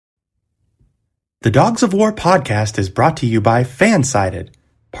The Dogs of War podcast is brought to you by Fansided.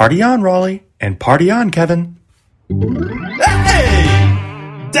 Party on, Raleigh, and party on, Kevin.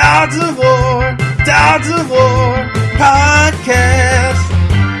 Hey! Dogs of War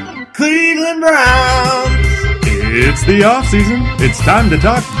podcast. Cleveland Browns. It's the off-season. It's time to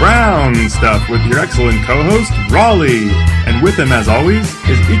talk Brown stuff with your excellent co-host, Raleigh. And with him, as always,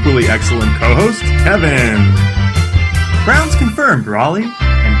 his equally excellent co-host, Kevin. Browns confirmed, Raleigh.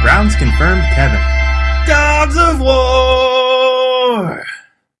 And Browns confirmed, Kevin. Dogs of War.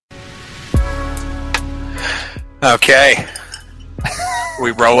 Okay.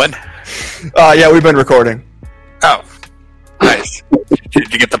 We rolling? Yeah, we've been recording. Oh, nice.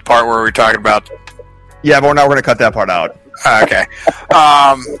 Did you get the part where we're talking about? Yeah, but now we're going to cut that part out. Okay.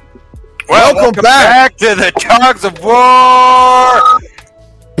 Welcome back to the Dogs of War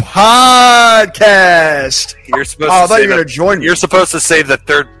podcast. You're supposed I to thought say you were going to join me. You're supposed to say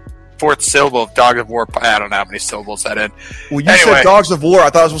the fourth syllable of Dog of War. I don't know how many syllables that in. Well, you said Dogs of War.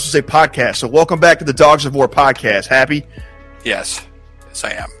 I thought I was supposed to say podcast. So welcome back to the Dogs of War podcast. Happy? Yes,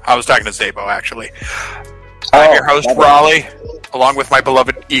 I am. I was talking to Zabo, actually. I'm your host, Raleigh, along with my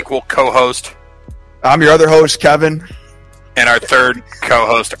beloved equal co-host. I'm your other host, Kevin. And our third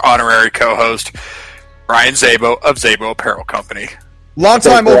co-host, honorary co-host, Ryan Zabo of Zabo Apparel Company. Long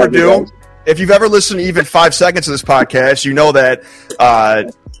time overdue. If you've ever listened to even 5 seconds of this podcast, you know that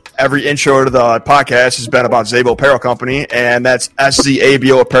every intro to the podcast has been about Zabo Apparel Company, and that's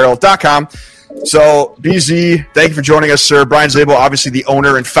SZABOapparel.com. So, BZ, thank you for joining us, sir. Brian Zabo, obviously the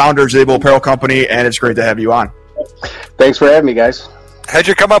owner and founder of Zabo Apparel Company, and it's great to have you on. Thanks for having me, guys. How'd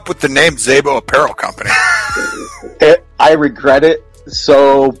you come up with the name Zabo Apparel Company? I regret it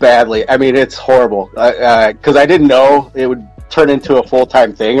so badly. I mean, it's horrible because I didn't know it would turn into a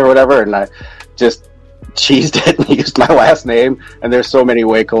full-time thing or whatever, and I just cheesed it and used my last name. And there's so many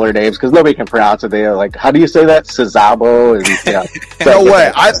way cooler names because nobody can pronounce it. They're like, how do you say that? Szabo? And no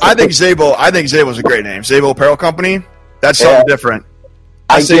way. I think Zabo's a great name. Zabo Apparel Company. That's something different.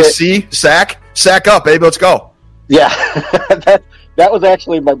 I say sack up, baby. Let's go. Yeah, that was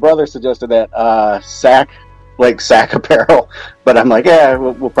actually my brother suggested that sack apparel, but I'm like, yeah,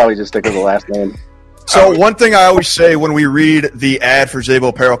 we'll probably just stick with the last name. So one thing I always say when we read the ad for Zabo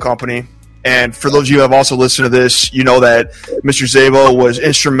Apparel Company, and for those of you who have also listened to this, you know that Mr. Zabo was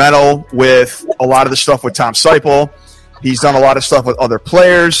instrumental with a lot of the stuff with Tom Seipel. He's done a lot of stuff with other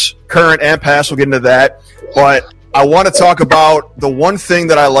players, current and past. We'll get into that. But I want to talk about the one thing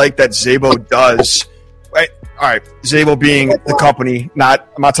that I like that Zabo does. All right, Zabo being the company, I'm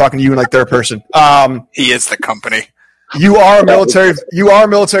not talking to you in like third person. He is the company. You are a military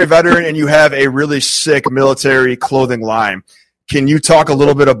veteran, and you have a really sick military clothing line. Can you talk a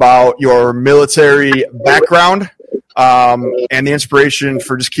little bit about your military background and the inspiration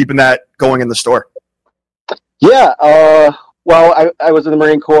for just keeping that going in the store? Yeah, well, I was in the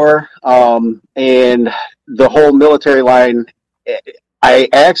Marine Corps, and the whole military line, I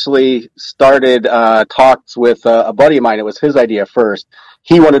actually started talks with a buddy of mine. It was his idea first.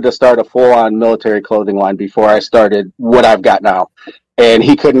 He wanted to start a full-on military clothing line before I started what I've got now. And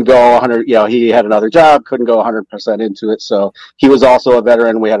he couldn't go 100, he had another job, couldn't go 100% into it. So he was also a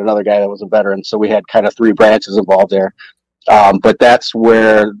veteran. We had another guy that was a veteran. So we had kind of three branches involved there. But that's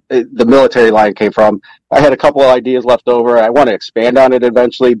where the military line came from. I had a couple of ideas left over. I want to expand on it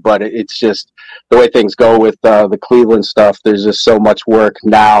eventually, but it's just the way things go with the Cleveland stuff. There's just so much work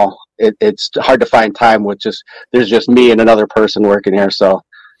now. It's hard to find time with there's just me and another person working here. So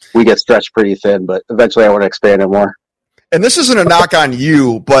we get stretched pretty thin, but eventually I want to expand it more. And this isn't a knock on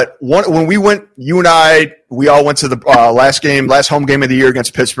you, but when we went, you and I, we all went to the last home game of the year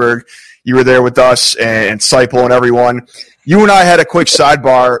against Pittsburgh. You were there with us and Seipel and everyone. You and I had a quick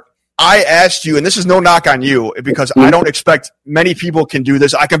sidebar. I asked you, and this is no knock on you, because I don't expect many people can do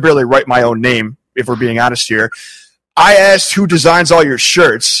this. I can barely write my own name, if we're being honest here. I asked who designs all your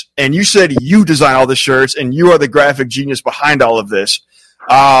shirts, and you said you design all the shirts, and you are the graphic genius behind all of this.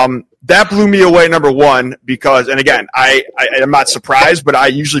 That blew me away, number one, because, and again, I'm not surprised,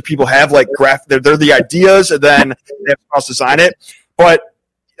 but usually people have like they're the ideas, and then they have to design it. But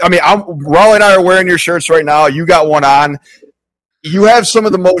I mean, Raleigh and I are wearing your shirts right now. You got one on. You have some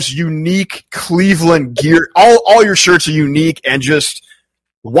of the most unique Cleveland gear. All your shirts are unique and just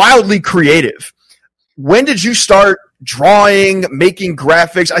wildly creative. When did you start drawing, making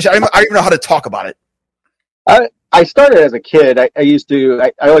graphics? I don't even know how to talk about it. I started as a kid. I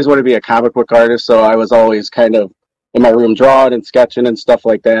always wanted to be a comic book artist, so I was always kind of in my room drawing and sketching and stuff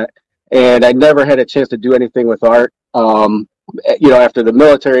like that. And I never had a chance to do anything with art. After the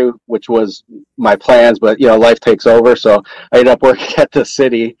military, which was my plans, but life takes over. So I ended up working at the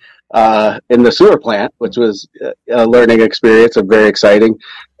city in the sewer plant, which was a learning experience and very exciting.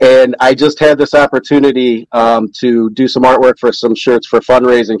 And I just had this opportunity to do some artwork for some shirts for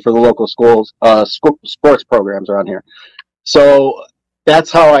fundraising for the local schools, sports programs around here. So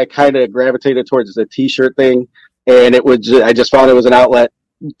that's how I kind of gravitated towards the T-shirt thing. And I just found it was an outlet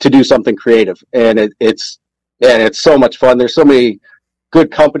to do something creative. And it's so much fun. There's so many good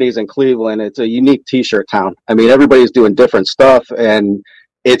companies in Cleveland. It's a unique T-shirt town. I mean, everybody's doing different stuff, and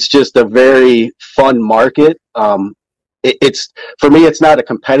it's just a very fun market. It's for me, it's not a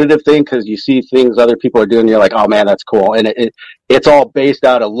competitive thing because you see things other people are doing, and you're like, oh man, that's cool. And it's all based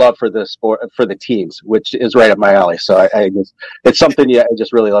out of love for the sport, for the teams, which is right up my alley. So it's something I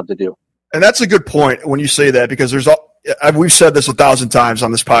just really love to do. And that's a good point when you say that, because we've said this 1,000 times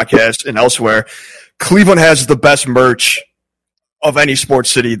on this podcast and elsewhere. Cleveland has the best merch of any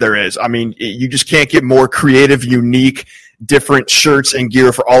sports city there is. I mean, you just can't get more creative, unique, different shirts and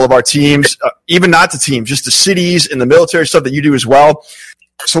gear for all of our teams, even not the teams, just the cities and the military stuff that you do as well.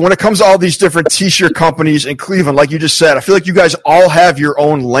 So when it comes to all these different T-shirt companies in Cleveland, like you just said, I feel like you guys all have your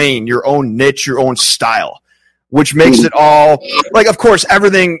own lane, your own niche, your own style, which makes it all like, of course,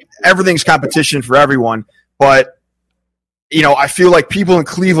 everything's competition for everyone, but I feel like people in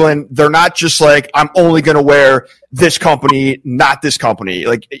Cleveland, they're not just like, I'm only going to wear this company, not this company.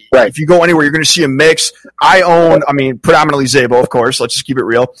 Like, right. If you go anywhere, you're going to see a mix. Predominantly Zabo, of course. Let's just keep it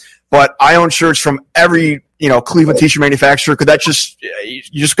real. But I own shirts from every, Cleveland T-shirt manufacturer, because you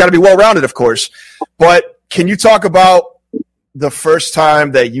just got to be well-rounded, of course. But can you talk about the first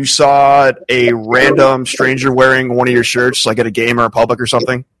time that you saw a random stranger wearing one of your shirts, like at a game or a public or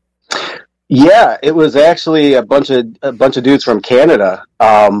something? Yeah, it was actually a bunch of dudes from Canada.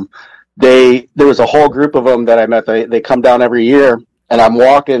 There was a whole group of them that I met. They come down every year, and I'm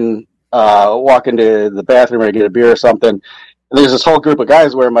walking to the bathroom or get a beer or something. And there's this whole group of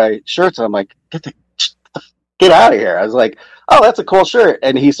guys wearing my shirts, and I'm like, get out of here. I was like, oh, that's a cool shirt.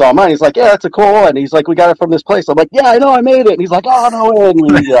 And he saw mine. He's like, yeah, that's a cool one. He's like, we got it from this place. I'm like, yeah, I know, I made it. And he's like, oh, no way. And we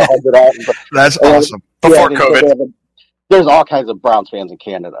hugged it out. That's awesome. Before COVID. There's all kinds of Browns fans in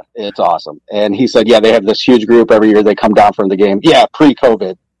Canada. It's awesome. And he said, yeah, they have this huge group every year. They come down from the game. Yeah,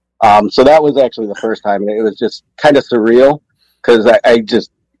 pre-COVID. So that was actually the first time. It was just kind of surreal because I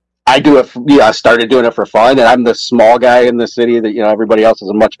do it. I started doing it for fun, and I'm the small guy in the city that, everybody else is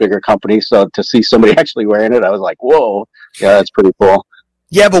a much bigger company. So to see somebody actually wearing it, I was like, whoa, yeah, that's pretty cool.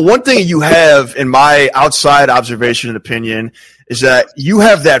 Yeah, but one thing you have, in my outside observation and opinion, is that you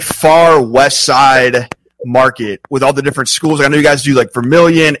have that far west side market with all the different schools. Like I know you guys do like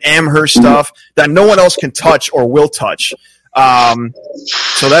Vermilion, Amherst stuff that no one else can touch or will touch.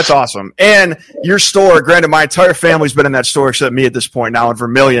 So that's awesome. And your store, granted, my entire family's been in that store except me at this point now in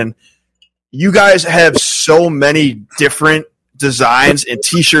Vermilion. You guys have so many different designs and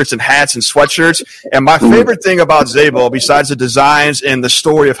T-shirts and hats and sweatshirts. And my favorite thing about Zabo, besides the designs and the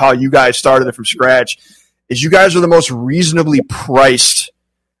story of how you guys started it from scratch, is you guys are the most reasonably priced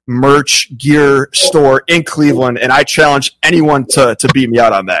merch gear store in Cleveland, and I challenge anyone to beat me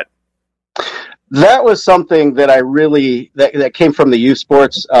out on that. That was something that I really that came from the youth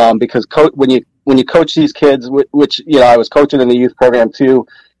sports, because when you coach these kids, which I was coaching in the youth program too,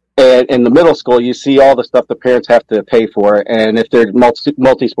 and in the middle school, you see all the stuff the parents have to pay for, and if they're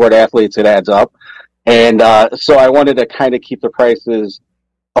multi-sport athletes, it adds up. And so I wanted to kind of keep the prices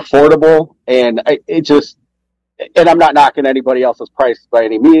affordable, and and I'm not knocking anybody else's price by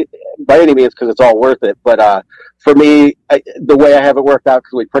any means because it's all worth it. But for me, the way I have it worked out,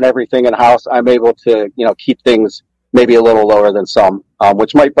 because we print everything in house, I'm able to keep things maybe a little lower than some,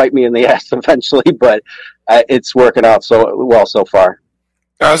 which might bite me in the ass eventually. But it's working out so well so far.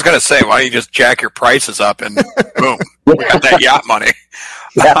 I was going to say, why don't you just jack your prices up and boom, we got that yacht money.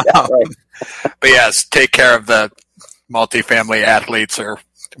 Yeah, right. But yes, take care of the multifamily athletes or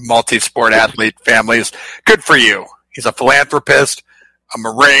multi-sport athlete families. Good for you. He's a philanthropist, a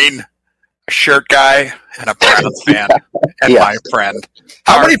Marine, a shirt guy, and a Browns fan, and my friend.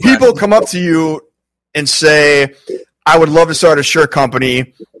 How many people come up to you and say, I would love to start a shirt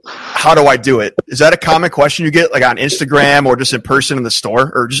company. How do I do it? Is that a common question you get, like on Instagram or just in person in the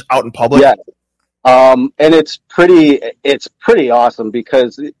store or just out in public? Yeah. And it's pretty awesome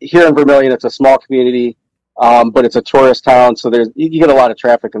because here in Vermilion, it's a small community. But it's a tourist town, so you get a lot of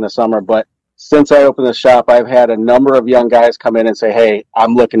traffic in the summer. But since I opened the shop, I've had a number of young guys come in and say, hey,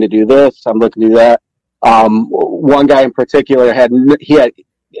 I'm looking to do this, I'm looking to do that. One guy in particular had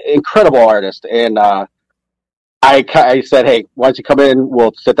incredible artist, and I said, hey, why don't you come in,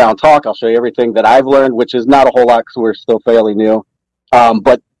 we'll sit down and talk, I'll show you everything that I've learned, which is not a whole lot because we're still fairly new.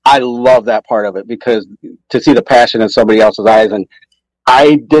 But I love that part of it because to see the passion in somebody else's eyes, and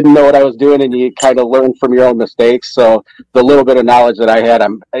I didn't know what I was doing, and you kind of learn from your own mistakes. So the little bit of knowledge that I had,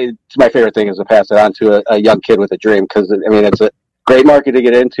 it's my favorite thing is to pass it on to a young kid with a dream, because I mean, it's a great market to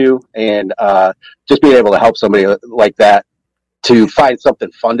get into, and just being able to help somebody like that to find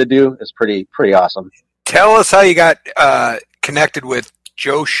something fun to do is pretty awesome. Tell us how you got connected with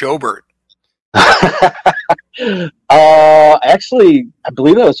Joe Schobert. Actually, I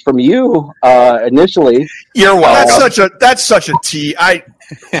believe that was from you initially. You're welcome. That's such a T.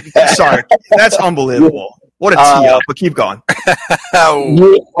 Sorry, that's unbelievable. What a tee up, but keep going.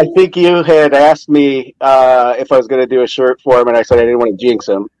 I think you had asked me if I was going to do a shirt for him, and I said I didn't want to jinx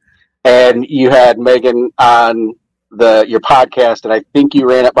him. And you had Megan on your podcast, and I think you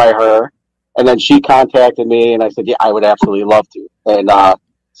ran it by her. And then she contacted me, and I said, yeah, I would absolutely love to. And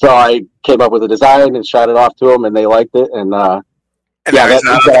so I came up with a design and shot it off to them, and they liked it. And yeah, that's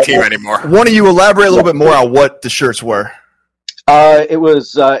not on the team anymore. Why don't you elaborate a little bit more on what the shirts were?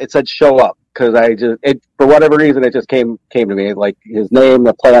 It said "Show Up" because for whatever reason it just came to me, like his name,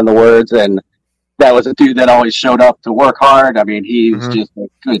 the play on the words, and that was a dude that always showed up to work hard. I mean, he was just a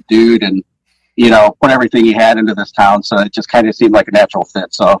good dude, and put everything he had into this town, so it just kind of seemed like a natural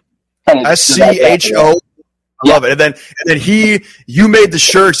fit. So SCHO, love it. And then you made the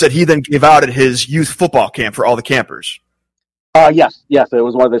shirts that he then gave out at his youth football camp for all the campers. Yes, it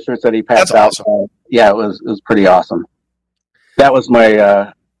was one of the shirts that he passed out. Awesome. Yeah, it was pretty awesome. That was my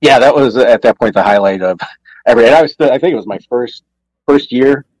that was at that point the highlight of everything. I think it was my first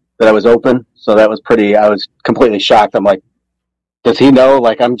year that I was open, so that was pretty. I was completely shocked. I'm like, does he know?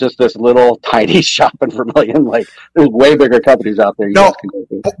 Like, I'm just this little tiny shop in Vermillion. Like, there's way bigger companies out there.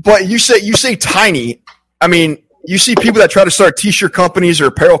 But you say tiny. I mean, you see people that try to start T-shirt companies or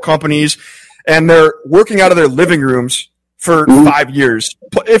apparel companies, and they're working out of their living rooms for 5 years,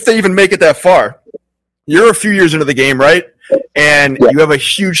 if they even make it that far. You're a few years into the game, right? And you have a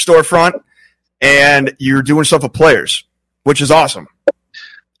huge storefront, and you're doing stuff with players, which is awesome.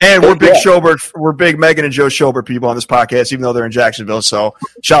 And we're big Megan and Joe Schobert people on this podcast, even though they're in Jacksonville. So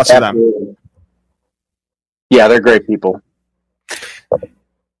shouts to them. Yeah, they're great people.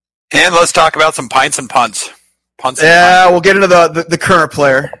 And let's talk about some pints and punts. We'll get into the current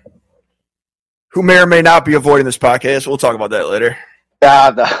player who may or may not be avoiding this podcast. We'll talk about that later.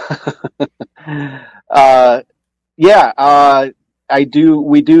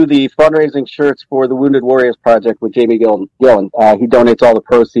 We do the fundraising shirts for the Wounded Warriors Project with Jamie Gillen. He donates all the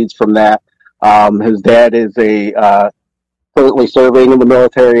proceeds from that. His dad is currently serving in the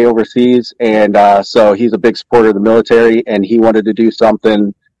military overseas, and so he's a big supporter of the military, and he wanted to do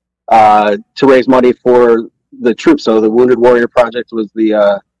something to raise money for the troops. So the Wounded Warrior Project was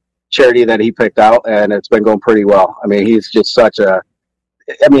the charity that he picked out, and it's been going pretty well. I mean, he's just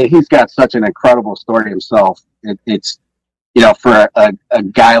he's got such an incredible story himself. It's for a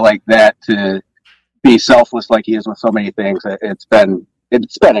guy like that to be selfless like he is with so many things, it's been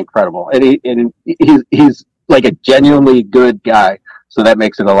incredible. And he's like a genuinely good guy, so that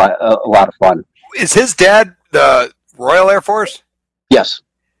makes it a lot of fun. Is his dad the Royal Air Force? Yes.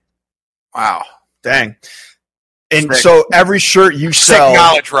 Wow. Dang. And so every shirt you sell... Sick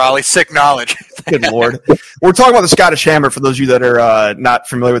knowledge, Raleigh. Sick knowledge. Good Lord. We're talking about the Scottish Hammer, for those of you that are not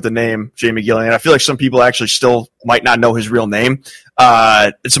familiar with the name, Jamie Gillian. I feel like some people actually still might not know his real name.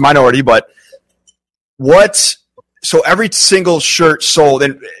 It's a minority, but so every single shirt sold,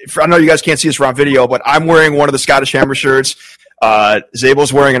 and I know you guys can't see this on video, but I'm wearing one of the Scottish Hammer shirts.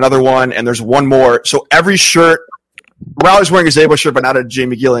 Zabel's wearing another one, and there's one more. So every shirt... Raleigh's wearing a Zabo shirt, but not a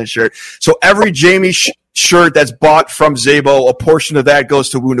Jamie Gillian shirt. So every Jamie shirt that's bought from Zabo, a portion of that goes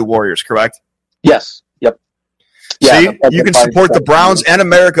to Wounded Warriors, correct? Yes. Yep. See, you can support the Browns and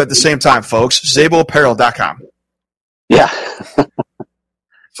America at the same time, folks. ZaboApparel.com. Yeah.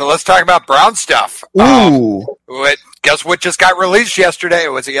 So let's talk about Brown stuff. Ooh. Guess what just got released yesterday?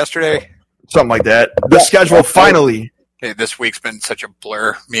 Was it yesterday? Something like that. The schedule finally. Hey, this week's been such a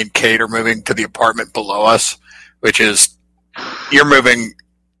blur. Me and Kate are moving to the apartment below us, which is, you're moving.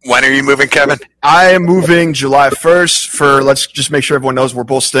 When are you moving, Kevin? I am moving July 1st let's just make sure everyone knows we're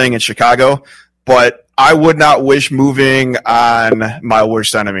both staying in Chicago, but I would not wish moving on my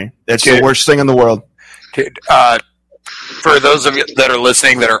worst enemy. It's the worst thing in the world. Dude, for those of you that are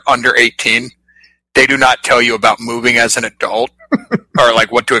listening that are under 18, they do not tell you about moving as an adult or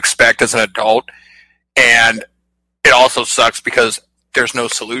like what to expect as an adult. And it also sucks because there's no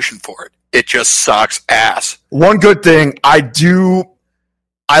solution for it. It just sucks ass. One good thing, I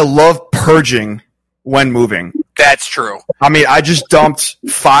love purging when moving. That's true. I mean, I just dumped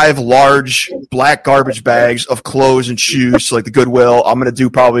 5 large black garbage bags of clothes and shoes to like the Goodwill. I'm going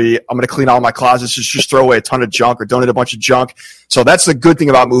to clean all my closets, just throw away a ton of junk or donate a bunch of junk. So that's the good thing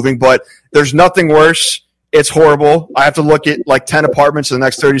about moving, but there's nothing worse. It's horrible. I have to look at like 10 apartments in the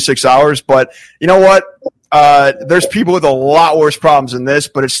next 36 hours, but you know what? There's people with a lot worse problems than this,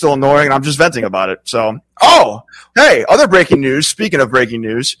 but it's still annoying, and I'm just venting about it. So, hey, other breaking news. Speaking of breaking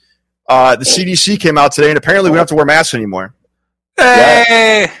news, the CDC came out today, and apparently we don't have to wear masks anymore.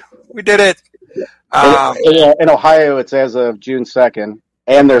 Hey, we did it. In Ohio, it's as of June 2nd,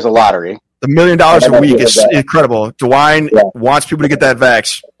 and there's a lottery. The $1 million a week is incredible. DeWine wants people to get that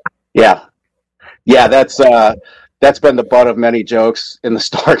vax. Yeah, that's been the butt of many jokes in the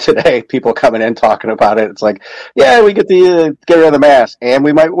store today. People coming in talking about it. It's like, yeah, we get to get rid of the mask, and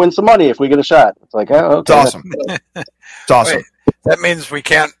we might win some money if we get a shot. It's like, oh, okay. It's awesome. It's awesome. Wait, that means we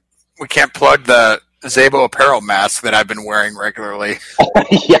can't plug the Zabo apparel mask that I've been wearing regularly.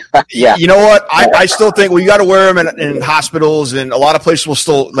 yeah. You know what? I still think you got to wear them in hospitals, and a lot of places will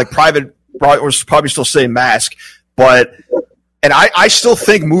still like private or probably still say mask. But I still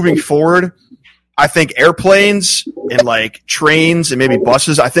think moving forward, I think airplanes and like trains and maybe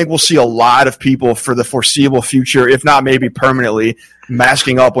buses, I think we'll see a lot of people for the foreseeable future, if not maybe permanently,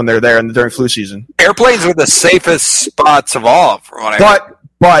 masking up when they're there during flu season. Airplanes are the safest spots of all, from what I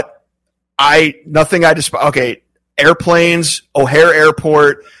heard. Airplanes, O'Hare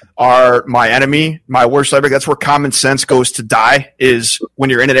Airport are my enemy, my worst nightmare. That's where common sense goes to die, is when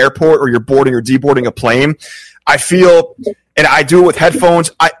you're in an airport or you're boarding or deboarding a plane. I feel, and I do it with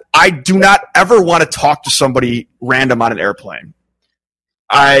headphones, I do not ever want to talk to somebody random on an airplane.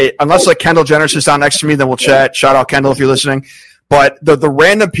 Unless like Kendall Jenner sits down next to me, then we'll chat. Shout out Kendall if you're listening. But the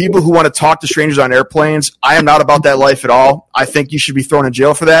random people who want to talk to strangers on airplanes, I am not about that life at all. I think you should be thrown in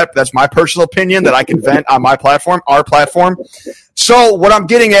jail for that. That's my personal opinion that I can vent on my platform, our platform. So what I'm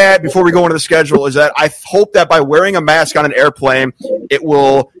getting at before we go into the schedule is that I hope that by wearing a mask on an airplane, it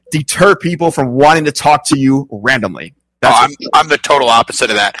will deter people from wanting to talk to you randomly. I'm the total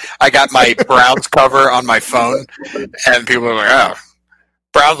opposite of that. I got my Browns cover on my phone, and people are like, oh,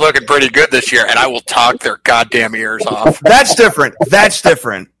 Browns looking pretty good this year, and I will talk their goddamn ears off. That's different.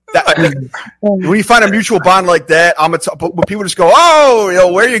 When you find a mutual bond like that, but when people just go,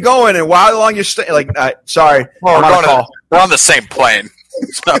 oh, where are you going and how long you stay? Like, sorry, we're on the same plane.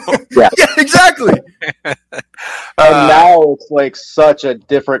 So. Yeah, exactly. And now it's like such a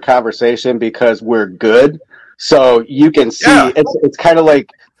different conversation because we're good. So you can see it's kind of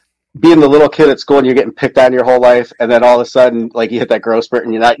like being the little kid at school and you're getting picked on your whole life, and then all of a sudden, like you hit that growth spurt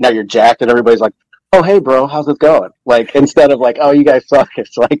and now you're jacked, and everybody's like, "Oh, hey, bro, how's it going?" Like instead of like, "Oh, you guys suck,"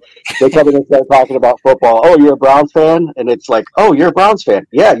 it's like they come in and start talking about football. "Oh, you're a Browns fan," and it's like, "Oh, you're a Browns fan."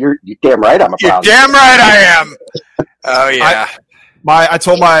 Yeah, you're damn right. I'm a Browns. You're damn right I am. Oh yeah.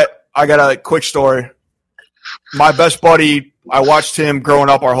 I got a quick story. My best buddy, I watched him growing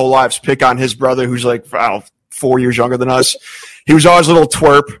up our whole lives pick on his brother, who's like 4 years younger than us. He was always a little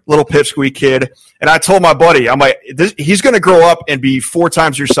twerp, little pipsqueak kid. And I told my buddy, I'm like, he's going to grow up and be 4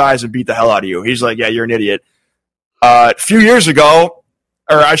 times your size and beat the hell out of you. He's like, yeah, you're an idiot. A few years ago,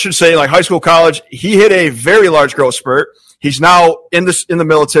 or I should say like high school, college, he hit a very large growth spurt. He's now in the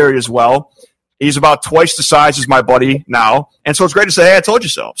military as well. He's about twice the size as my buddy now. And so it's great to say, hey, I told you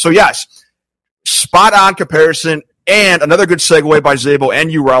so. So yes, spot on comparison. And another good segue by Zabo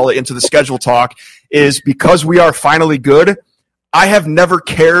and you, Raleigh, into the schedule talk is because we are finally good, I have never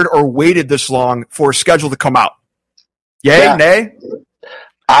cared or waited this long for a schedule to come out. Yay, nay?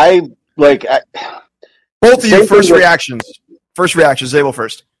 Both of you, first reactions. First reactions, Zabo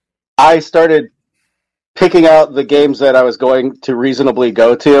first. I started picking out the games that I was going to reasonably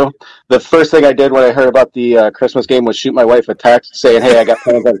go to. The first thing I did when I heard about the Christmas game was shoot my wife a text saying, hey, I got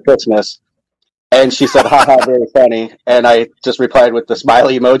plans on Christmas. And she said, haha, very funny. And I just replied with the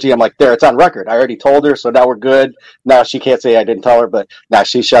smiley emoji. I'm like, there, it's on record. I already told her, so now we're good. Now she can't say I didn't tell her, but now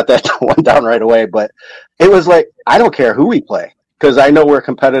she shut that one down right away. But it was like, I don't care who we play, because I know we're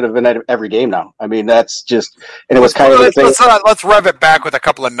competitive in every game now. I mean, that's just, and it was kind of the thing. Let's rev it back with a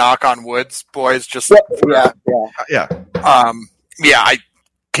couple of knock on woods, boys. Just yeah. I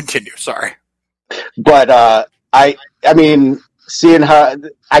continue. Sorry. But I mean, seeing how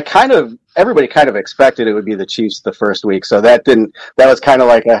everybody kind of expected it would be the Chiefs the first week, so that was kind of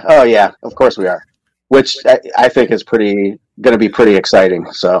like oh yeah, of course we are, which I think is going to be pretty exciting.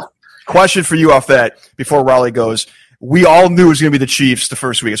 So, question for you off that before Raleigh goes. We all knew it was going to be the Chiefs the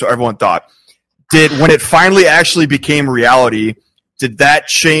first week, so everyone thought. When it finally actually became reality, did that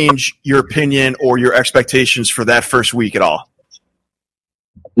change your opinion or your expectations for that first week at all?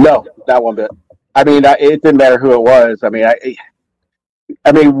 No, not one bit. I mean, it didn't matter who it was. I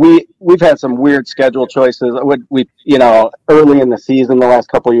mean, we've had some weird schedule choices. We early in the season, the last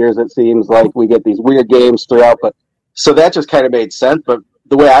couple of years, it seems like we get these weird games throughout. But so that just kind of made sense. But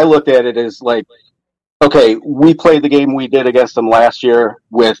the way I looked at it is like, okay, we played the game we did against them last year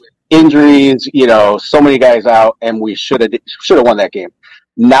with injuries, so many guys out, and we should have won that game.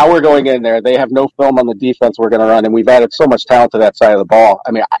 Now we're going in there. They have no film on the defense we're going to run, and we've added so much talent to that side of the ball.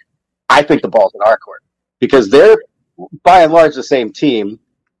 I mean, I think the ball's in our court because they're by and large the same team.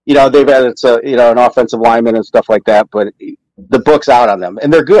 They've added an offensive lineman and stuff like that, but the book's out on them,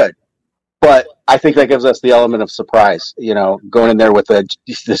 and they're good. But I think that gives us the element of surprise. Going in there with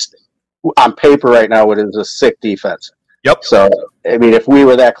this on paper right now, what is a sick defense. Yep. So I mean, if we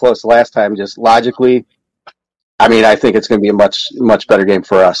were that close last time, just logically, I mean, I think it's going to be a much, much better game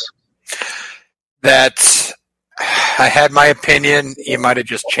for us. I had my opinion. You might have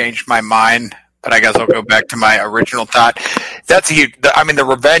just changed my mind, but I guess I'll go back to my original thought. That's huge. I mean, the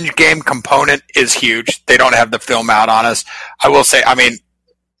revenge game component is huge. They don't have the film out on us. I will say, I mean,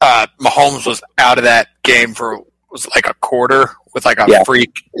 Mahomes was out of that game was like a quarter with like a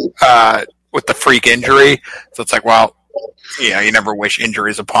freak, with the freak injury. So it's like, well, you never wish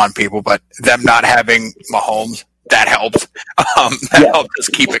injuries upon people, but them not having Mahomes, that helps. Helped us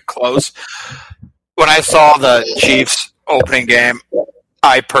keep it close. When I saw the Chiefs opening game,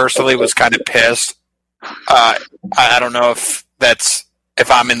 I personally was kind of pissed. I don't know if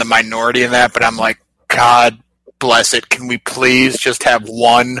I'm in the minority in that, but I'm like, God bless it. Can we please just have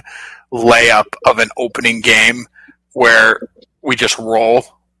one layup of an opening game where we just roll?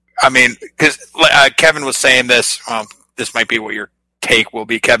 I mean, because Kevin was saying this. This might be what your take will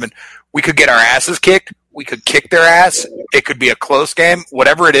be, Kevin. We could get our asses kicked. We could kick their ass. It could be a close game.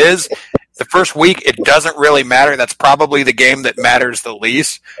 Whatever it is, the first week, it doesn't really matter. That's probably the game that matters the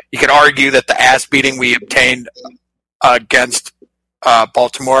least. You could argue that the ass beating we obtained against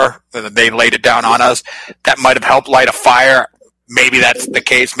Baltimore, they laid it down on us, that might have helped light a fire. Maybe that's the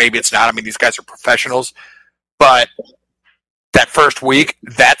case. Maybe it's not. I mean, these guys are professionals. But that first week,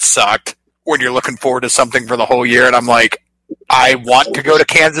 that sucked when you're looking forward to something for the whole year. And I'm like, I want to go to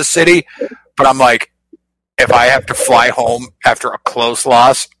Kansas City, but I'm like, if I have to fly home after a close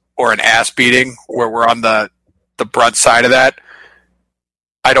loss or an ass beating where we're on the brunt side of that,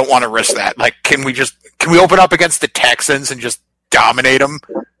 I don't want to risk that. Like, can we open up against the Texans and just dominate them?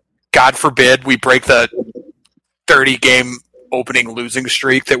 God forbid we break the 30-game opening losing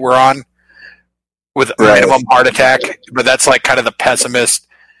streak that we're on with a minimum heart attack. But that's like kind of the pessimist.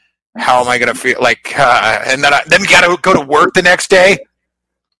 How am I going to feel? Like, and then we got to go to work the next day.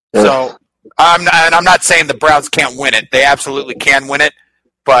 So I'm not saying the Browns can't win it. They absolutely can win it.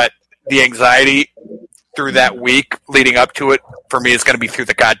 But the anxiety through that week leading up to it, for me, is going to be through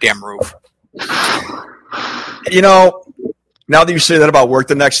the goddamn roof. Now that you say that about work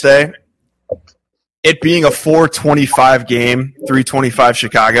the next day, it being a 4:25 game, 3:25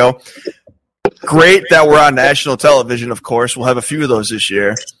 Chicago, great that we're on national television, of course. We'll have a few of those this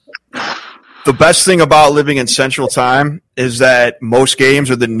year. The best thing about living in Central Time is that most games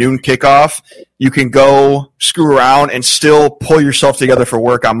are the noon kickoff. You can go screw around and still pull yourself together for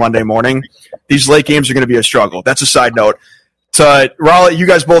work on Monday morning. These late games are going to be a struggle. That's a side note. To Raleigh, you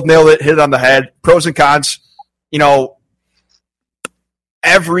guys both nailed it, hit it on the head. Pros and cons.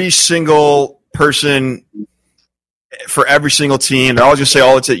 Every single person for every single team, they're always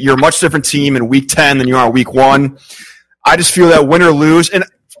going to say, you're a much different team in week 10 than you are in week 1. I just feel that win or lose, and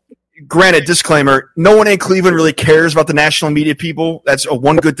granted, disclaimer, no one in Cleveland really cares about the national media people. That's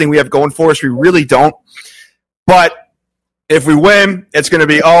one good thing we have going for us. We really don't. But if we win, it's going to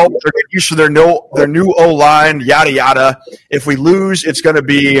be, they're getting used to their new O-line, yada, yada. If we lose, it's going to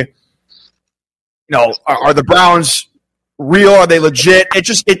be, are the Browns real? Are they legit?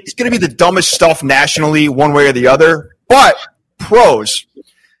 It's going to be the dumbest stuff nationally, one way or the other. But pros,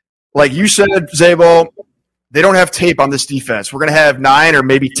 like you said, Zabo, they don't have tape on this defense. We're going to have 9 or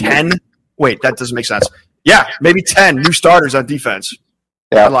maybe 10. Wait, that doesn't make sense. Yeah, maybe 10 new starters on defense.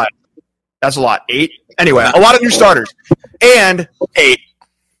 Yeah. That's a lot. 8? Anyway, a lot of new starters. And 8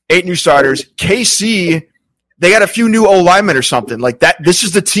 new starters. KC, they got a few new O-linemen or something like that. This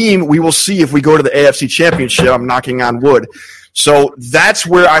is the team we will see if we go to the AFC Championship. I'm knocking on wood. So that's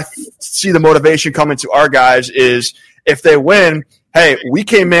where I see the motivation coming to our guys is if they win, hey, we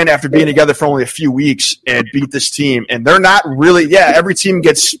came in after being together for only a few weeks and beat this team. And they're not really, every team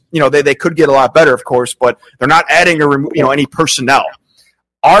gets, they could get a lot better, of course, but they're not adding any personnel.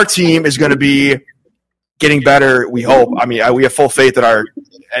 Our team is going to be getting better, we hope. I mean, we have full faith that our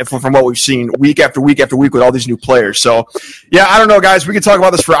from what we've seen week after week after week with all these new players. So, yeah, I don't know, guys. We could talk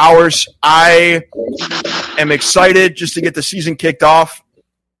about this for hours. I am excited just to get the season kicked off,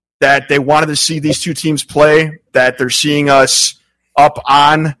 that they wanted to see these two teams play, that they're seeing us up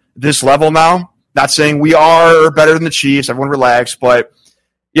on this level now. Not saying we are better than the Chiefs. Everyone relax. But,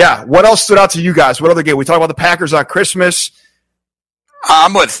 yeah, what else stood out to you guys? What other game? We talked about the Packers on Christmas.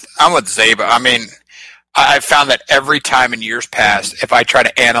 I'm with Zaba. I mean, I found that every time in years past, if I try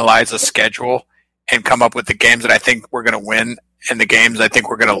to analyze a schedule and come up with the games that I think we're going to win and the games I think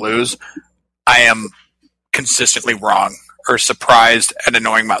we're going to lose, I am consistently wrong or surprised and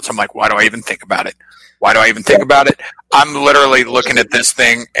annoying about. So I'm like, why do I even think about it? Why do I even think about it? I'm literally looking at this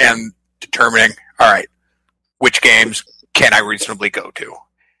thing and determining, all right, which games can I reasonably go to?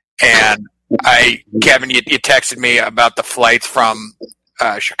 And Kevin, you texted me about the flights from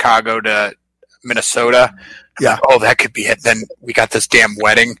Chicago to Minnesota. Yeah. Oh, that could be it. Then we got this damn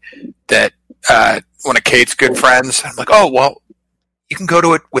wedding that one of Kate's good friends. I'm like, oh, well, you can go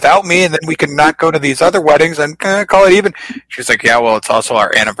to it without me, and then we can not go to these other weddings and call it even. She's like, yeah, well, it's also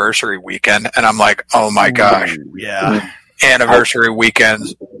our anniversary weekend. And I'm like, oh, my gosh. Yeah. Anniversary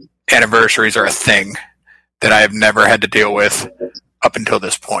weekends, anniversaries are a thing that I have never had to deal with up until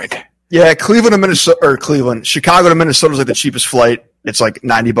this point. Yeah, Chicago to Minnesota is like the cheapest flight. It's like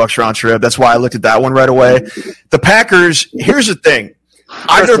 $90 round trip. That's why I looked at that one right away. The Packers, here's the thing.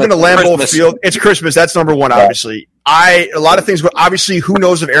 I've never been to Lambeau Field. It's Christmas. That's number one, obviously. A lot of things, but obviously, who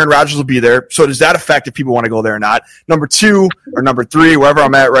knows if Aaron Rodgers will be there? So does that affect if people want to go there or not? Number two or number three, wherever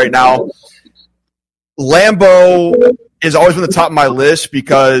I'm at right now, Lambeau has always been the top of my list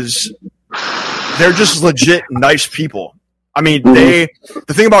because they're just legit nice people. I mean, the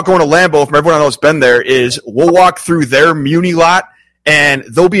thing about going to Lambeau, from everyone I know that's been there, is we'll walk through their Muni lot, and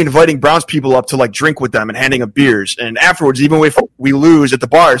they'll be inviting Browns people up to like drink with them and handing them beers. And afterwards, even if we lose at the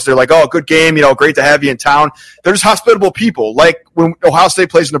bars, they're like, "Oh, good game, great to have you in town." They're just hospitable people. Like when Ohio State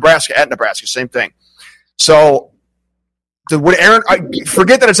plays Nebraska at Nebraska, same thing. So,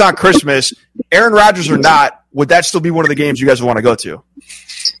 forget that it's on Christmas. Aaron Rodgers or not, would that still be one of the games you guys would want to go to?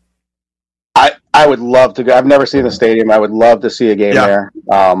 I would love to go. I've never seen the stadium. I would love to see a game there.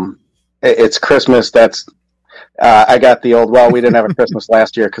 It's Christmas. I got the old, we didn't have a Christmas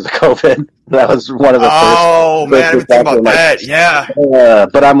last year because of COVID. That was one of the first. Oh, man, I didn't think about that. Yeah.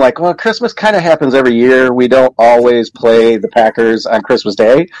 But I'm like, well, Christmas kind of happens every year. We don't always play the Packers on Christmas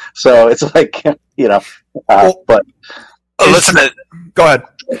Day. So it's like, but. Listen, go ahead.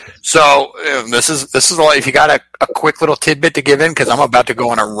 So this is a lot. If you got a quick little tidbit to give in, because I'm about to go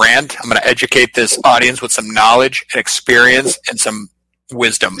on a rant. I'm going to educate this audience with some knowledge and experience and some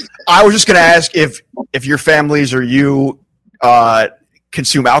wisdom. I was just going to ask if your families or you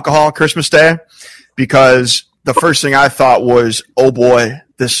consume alcohol on Christmas Day, because the first thing I thought was, oh boy,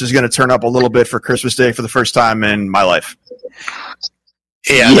 this is going to turn up a little bit for Christmas Day for the first time in my life.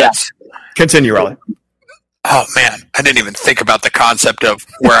 Yeah. Continue, Raleigh. Oh, man, I didn't even think about the concept of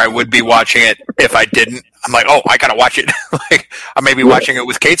where I would be watching it if I didn't. I'm like, oh, I got to watch it. Like, I may be watching it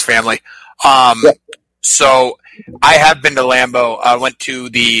with Kate's family. So I have been to Lambeau. I went to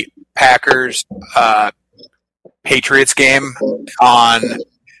the Packers Patriots game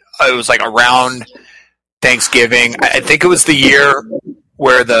it was like around Thanksgiving. I think it was the year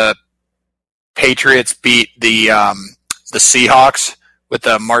where the Patriots beat the Seahawks with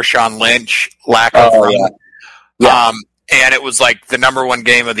the Marshawn Lynch lack of run. Yeah. And it was like the number one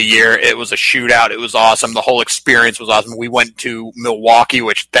game of the year. It was a shootout. It was awesome. The whole experience was awesome. We went to Milwaukee,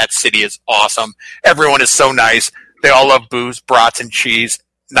 which that city is awesome. Everyone is so nice. They all love booze, brats, and cheese.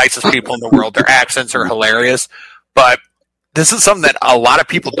 Nicest people in the world. Their accents are hilarious. But this is something that a lot of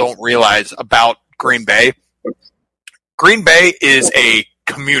people don't realize about Green Bay. Green Bay is a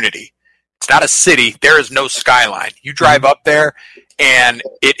community. It's not a city. There is no skyline. You drive up there, and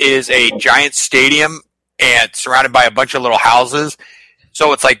it is a giant stadium and surrounded by a bunch of little houses.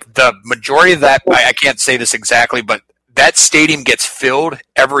 So it's like the majority of that, I can't say this exactly, but that stadium gets filled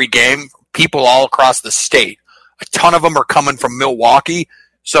every game, people all across the state. A ton of them are coming from Milwaukee.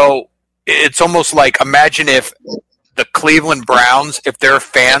 So it's almost like, imagine if the Cleveland Browns, if their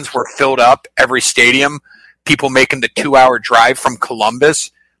fans were filled up every stadium, people making the 2-hour drive from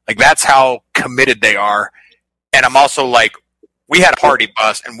Columbus. Like, that's how committed they are. And I'm also like, we had a party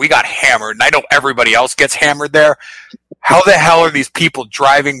bus and we got hammered, and I know everybody else gets hammered there. How the hell are these people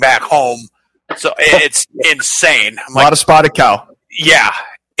driving back home? So it's insane. I'm like, a lot of spotted cow. Yeah.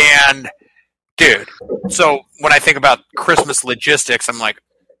 And dude, so when I think about Christmas logistics, I'm like,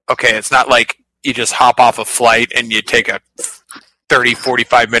 okay, it's not like you just hop off a flight and you take a 30,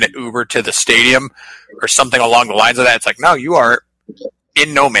 45-minute Uber to the stadium or something along the lines of that. It's like, no, you are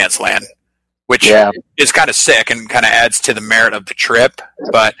in no man's land, which Yeah. is kind of sick and kind of adds to the merit of the trip.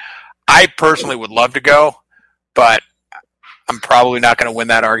 But I personally would love to go, but I'm probably not going to win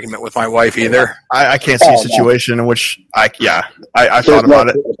that argument with my wife either. I can't see a situation in which I thought about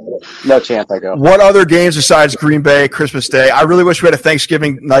it. No chance I go. What other games besides Green Bay, Christmas Day? I really wish we had a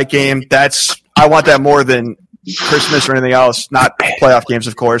Thanksgiving night game. I want that more than Christmas or anything else, not playoff games,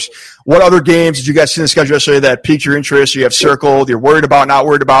 of course. What other games did you guys see in the schedule yesterday that piqued your interest, you have circled, you're worried about, not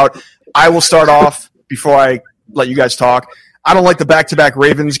worried about? I will start off before I let you guys talk. I don't like the back-to-back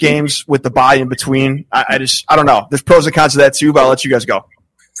Ravens games with the bye in between. I don't know. There's pros and cons to that too, but I'll let you guys go.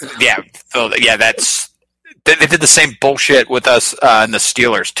 Yeah, so they did the same bullshit with us in the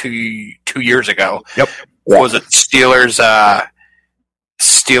Steelers two years ago. Yep. What was it Steelers,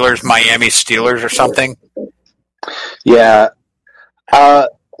 Miami Steelers or something? Yeah. I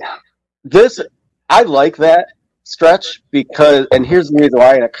like that stretch because, and here's the reason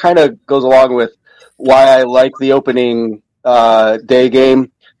why, and it kind of goes along with why I like the opening day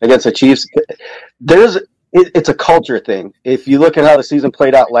game against the Chiefs. It's a culture thing. If you look at how the season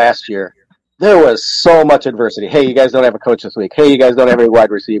played out last year, there was so much adversity. Hey, you guys don't have a coach this week. Hey, you guys don't have any wide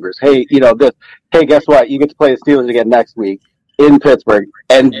receivers. Hey, this. Hey, guess what? You get to play the Steelers again next week in Pittsburgh.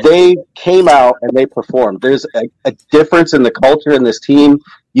 And they came out and they performed. There's a difference in the culture in this team.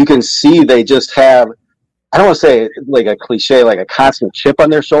 You can see they just have, I don't want to say like a cliche, like a constant chip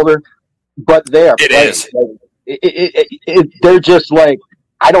on their shoulder, but they are. It is. They're just like,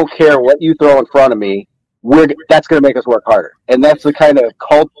 I don't care what you throw in front of me. That's going to make us work harder, and that's the kind of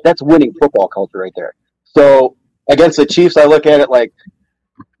that's winning football culture right there. So against the Chiefs, I look at it like,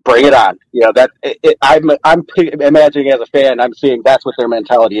 bring it on. I'm imagining as a fan, I'm seeing that's what their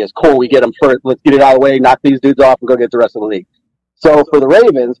mentality is. Cool, we get them first. Let's get it out of the way, knock these dudes off, and go get the rest of the league. So for the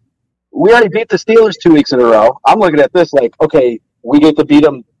Ravens, we already beat the Steelers 2 weeks in a row. I'm looking at this like, okay, we get to beat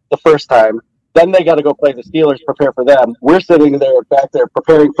them the first time. Then they got to go play the Steelers, prepare for them. We're sitting there back there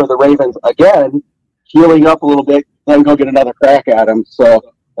preparing for the Ravens again, healing up a little bit, then go get another crack at them. So I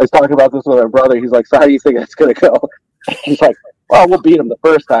was talking about this with my brother. He's like, so how do you think that's going to go? He's like, well, we'll beat them the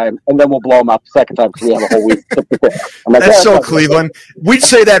first time, and then we'll blow them out the second time because we have a whole week to prepare. I'm like, That's so Cleveland. We'd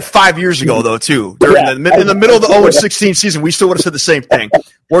say that 5 years ago, though, too. In the middle of the 0-16 season, we still would have said the same thing.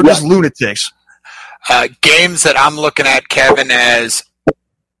 We're just lunatics. Games that I'm looking at, Kevin, as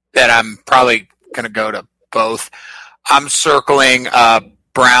that I'm probably going to go to both. I'm circling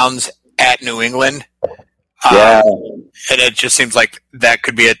Browns at New England. And it just seems like that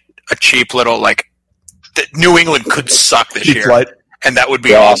could be a cheap little, like, New England could suck this year. Flight. And that would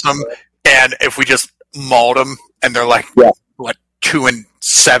be awesome. And if we just mauled them and they're like,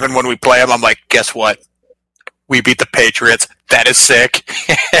 2-7 when we play them, I'm like, guess what? We beat the Patriots. That is sick.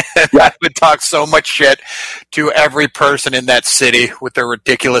 I would talk so much shit to every person in that city with their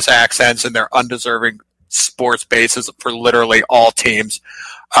ridiculous accents and their undeserving sports bases for literally all teams.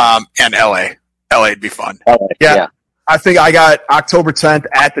 And LA. LA'd be fun. Yeah. I think I got October 10th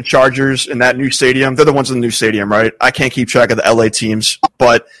at the Chargers in that new stadium. They're the ones in the new stadium, right? I can't keep track of the LA teams,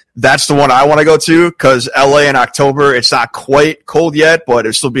 but that's the one I want to go to because LA in October, it's not quite cold yet, but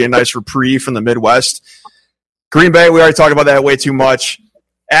it'll still be a nice reprieve from the Midwest. Green Bay, we already talked about that way too much.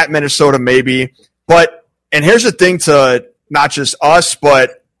 At Minnesota, maybe. And here's the thing to not just us,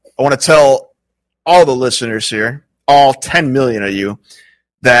 but I want to tell all the listeners here, all 10 million of you,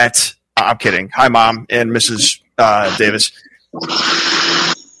 that I'm kidding. Hi, Mom and Mrs. Davis.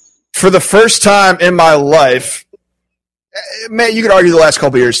 For the first time in my life, man, you could argue the last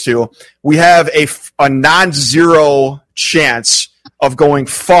couple of years too, we have a non-zero chance of going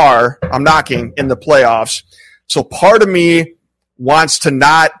far, I'm knocking, in the playoffs. So part of me wants to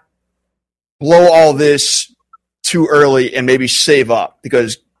not blow all this too early and maybe save up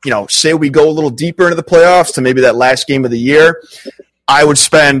because, say we go a little deeper into the playoffs to maybe that last game of the year, I would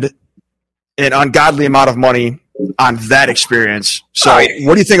spend an ungodly amount of money on that experience. So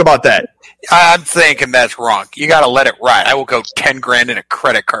what do you think about that? I'm thinking that's wrong. You got to let it ride. I will go $10,000 in a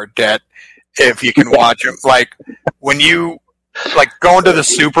credit card debt if you can watch them. Like when you going to the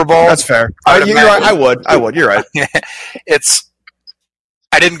Super Bowl. That's fair. You're right. I would. You're right.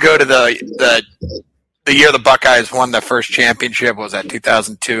 I didn't go to the year the Buckeyes won the first championship. What was that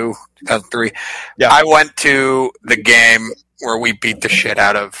 2002, 2003? Yeah. I went to the game where we beat the shit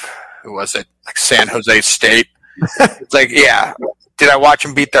out of who was it? Like San Jose State. It's like, yeah. Did I watch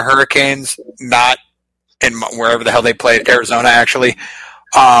them beat the Hurricanes? Not in wherever the hell they played, Arizona actually.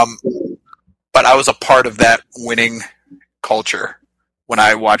 But I was a part of that winning culture when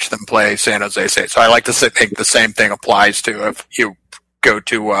I watched them play San Jose State. So I like to think the same thing applies to if you go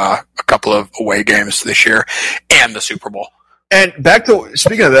to a couple of away games this year and the Super Bowl. And back to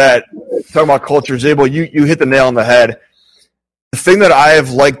speaking of that, talking about culture, Zabel, you hit the nail on the head. The thing that I have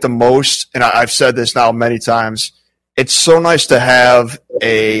liked the most, and I've said this now many times, it's so nice to have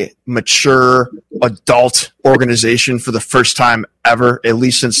a mature adult organization for the first time ever, at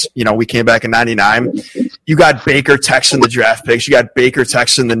least since, we came back in 99. You got Baker texting the draft picks. You got Baker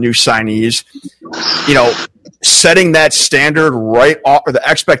texting the new signees. Setting that standard right off, or the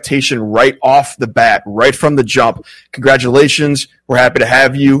expectation right off the bat, right from the jump. Congratulations. We're happy to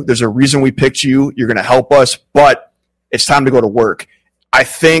have you. There's a reason we picked you. You're going to help us, but it's time to go to work. I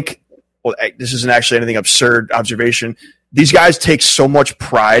think, this isn't actually anything absurd observation. These guys take so much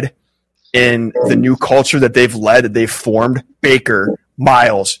pride in the new culture that they've led, that they've formed. Baker,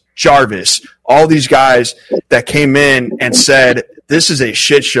 Miles, Jarvis, all these guys that came in and said, this is a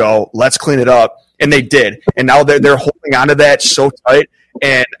shit show. Let's clean it up. And they did. And now they're holding on to that so tight.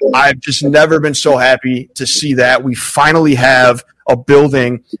 And I've just never been so happy to see that. We finally have a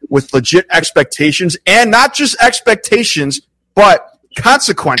building with legit expectations, and not just expectations, but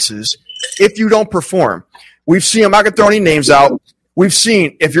consequences if you don't perform. We've seen, I'm not going to throw any names out. We've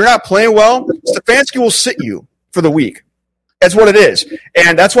seen, if you're not playing well, Stefanski will sit you for the week. That's what it is.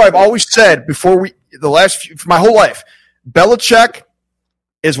 And that's why I've always said for my whole life, Belichick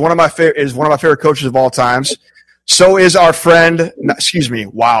is one of my favorite coaches of all times. So is our friend,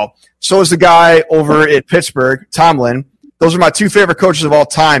 so is the guy over at Pittsburgh, Tomlin. Those are my two favorite coaches of all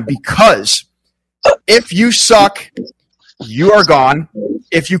time, because if you suck, you are gone.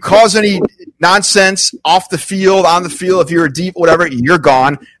 If you cause any nonsense off the field, on the field, if you're a deep, whatever, you're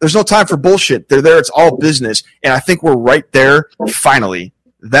gone. There's no time for bullshit. They're there. It's all business. And I think we're right there finally.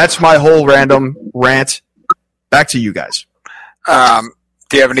 That's my whole random rant. Back to you guys.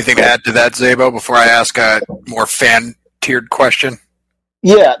 Do you have anything to add to that, Zabo, before I ask a more fan-tiered question?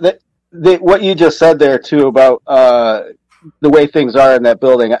 Yeah, what you just said there, too, about the way things are in that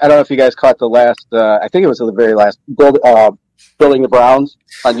building. I don't know if you guys caught the last, I think it was the very last, Building the Browns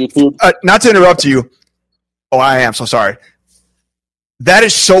on YouTube. Not to interrupt you. Oh, I am so sorry. That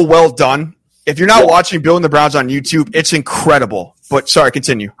is so well done. If you're not watching Building the Browns on YouTube, it's incredible. But sorry,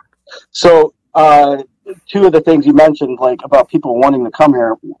 continue. So, two of the things you mentioned, like about people wanting to come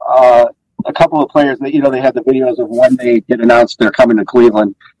here, a couple of players that, they had the videos of when they get announced they're coming to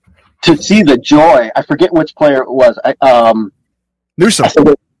Cleveland. To see the joy, I forget which player it was. Newsom.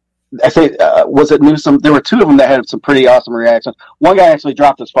 Was it Newsom? There were two of them that had some pretty awesome reactions. One guy actually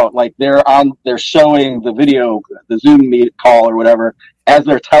dropped his phone. Like they're showing the video, the Zoom meet call or whatever, as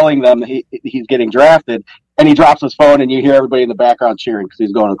they're telling them he's getting drafted, and he drops his phone, and you hear everybody in the background cheering because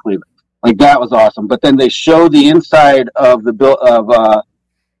he's going to Cleveland. Like that was awesome. But then they show the inside of the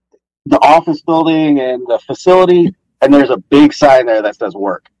office building and the facility, and there's a big sign there that says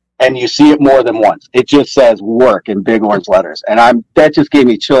work. And you see it more than once. It just says work in big orange letters. And that just gave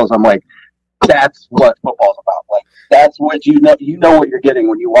me chills. I'm like, that's what football's about. Like that's what you know what you're getting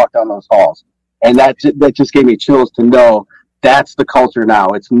when you walk down those halls. And that just gave me chills to know that's the culture now.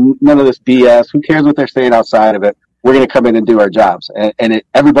 It's none of this BS. Who cares what they're saying outside of it? We're going to come in and do our jobs. And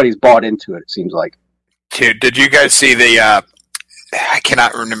everybody's bought into it seems like. Dude, did you guys see the I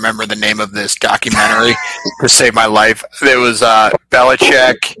cannot remember the name of this documentary to save my life. It was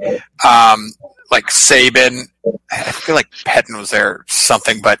Belichick, like Saban. I feel like Pettin was there or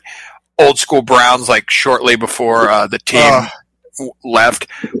something, but old school Browns, like shortly before the team left.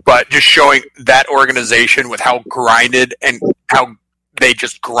 But just showing that organization with how grinded and how they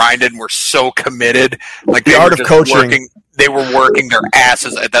just grinded and were so committed. Like the art of coaching. They were working their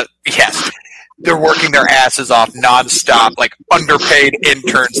asses. Yes. They're working their asses off nonstop, like underpaid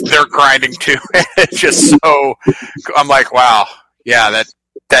interns. They're grinding too. It's just so. I'm like, wow, yeah,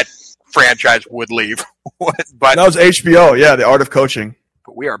 that franchise would leave. But that was HBO, yeah, The Art of Coaching.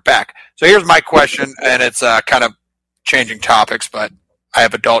 But we are back. So here's my question, and it's kind of changing topics, but I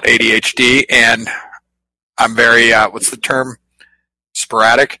have adult ADHD, and I'm very what's the term?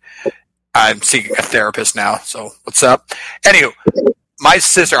 Sporadic. I'm seeking a therapist now. So what's up? Anywho.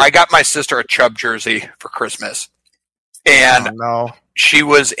 I got my sister a Chubb jersey for Christmas, and she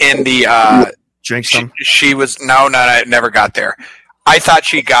was in the jinx them. She was no, I never got there. I thought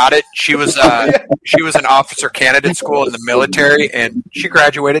she got it. She was she was an officer candidate school in the military, and she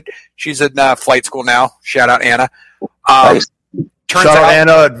graduated. She's in flight school now. Shout out Anna. Shout out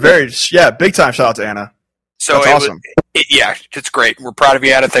Anna. Big time. Shout out to Anna. So that's awesome. It's great. We're proud of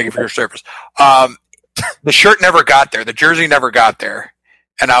you, Anna. Thank you for your service. The shirt never got there. The jersey never got there.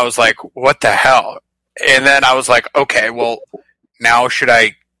 And I was like, what the hell? And then I was like, okay, well, now should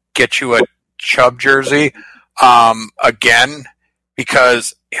I get you a Chubb jersey again?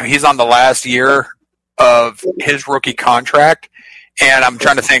 Because he's on the last year of his rookie contract, and I'm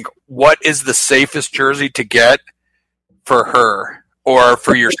trying to think what is the safest jersey to get for her or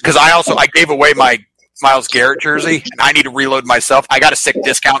for yours. Because I gave away my Myles Garrett jersey, and I need to reload myself. I got a sick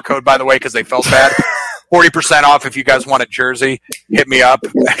discount code, by the way, because they felt bad. 40% off if you guys want a jersey. Hit me up.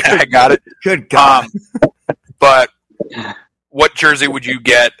 I got it. Good God. But what jersey would you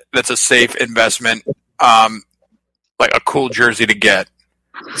get that's a safe investment, like a cool jersey to get?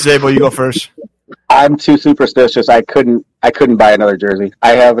 Zabel, you go first. I'm too superstitious. I couldn't buy another jersey.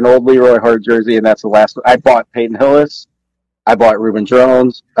 I have an old Leroy Hart jersey, and that's the last one. I bought Peyton Hillis. I bought Reuben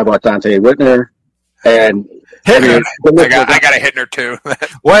Jones. I bought Dante Whitner. And I got a Hittner too.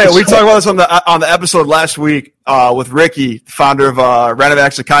 Wait, we talked about this on the episode last week with Ricky, founder of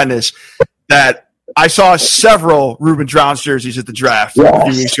Renovacs of Kindness, that I saw several Reuben Jones jerseys at the draft a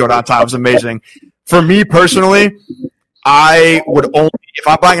few weeks ago downtown. It was amazing. For me personally, I would only, if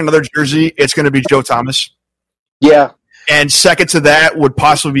I'm buying another jersey, it's going to be Joe Thomas. Yeah. And second to that would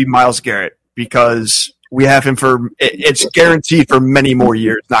possibly be Myles Garrett, because we have him it's guaranteed for many more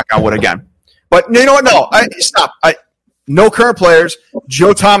years, knock on wood again. But you know what? No, stop. No current players.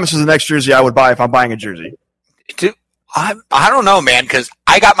 Joe Thomas is the next jersey I would buy if I'm buying a jersey. Dude, I don't know, man, because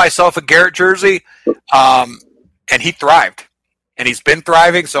I got myself a Garrett jersey, and he thrived. And he's been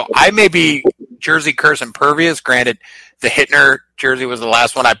thriving, so I may be jersey curse impervious. Granted, the Hittner jersey was the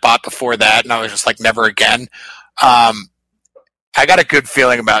last one I bought before that, and I was just like, never again. I got a good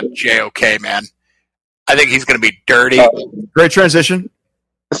feeling about JOK, man. I think he's going to be dirty. Great transition.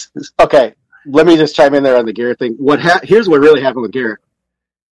 Okay. Let me just chime in there on the Garrett thing. Here's what really happened with Garrett.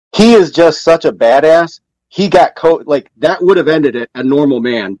 He is just such a badass. He got that would have ended it a normal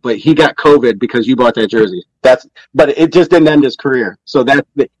man, but he got COVID because you bought that jersey. But it just didn't end his career. So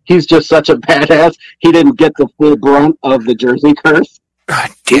he's just such a badass. He didn't get the full brunt of the jersey curse.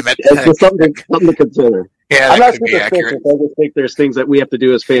 God damn it! It's just something to consider. Yeah, I'm not superstitious. I just think there's things that we have to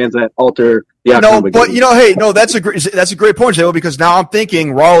do as fans that alter the No, outcome. but that's a great point, Joe, because now I'm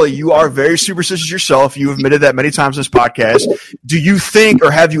thinking, Raleigh, you are very superstitious yourself. You admitted that many times in this podcast. Do you think,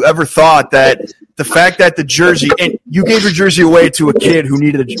 or have you ever thought that the fact that the jersey, and you gave your jersey away to a kid who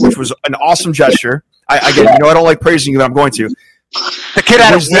needed it, which was an awesome gesture. I get it. I don't like praising you, but I'm going to. The kid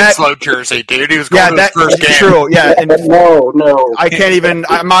had a Winslow jersey, dude. He was going to his first game. True. Yeah, and no. I can't even.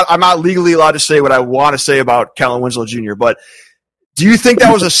 I'm not legally allowed to say what I want to say about Kellen Winslow Jr. But do you think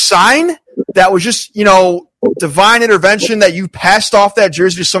that was a sign? That was just divine intervention that you passed off that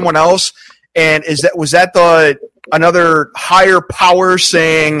jersey to someone else? And was that another higher power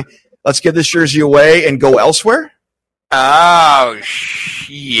saying, "Let's give this jersey away and go elsewhere"? Oh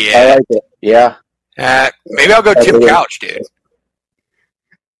yeah. I like it. Yeah. Maybe I'll go Tim Couch, dude.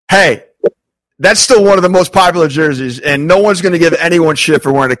 Hey, that's still one of the most popular jerseys, and no one's going to give anyone shit for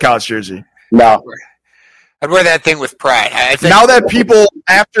wearing a Couch jersey. No. I'd wear that thing with pride. Now that people,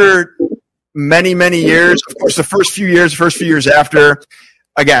 after many, many years, of course, the first few years after,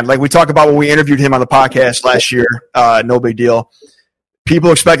 again, like we talked about when we interviewed him on the podcast last year, no big deal.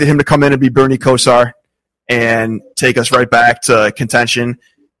 People expected him to come in and be Bernie Kosar and take us right back to contention.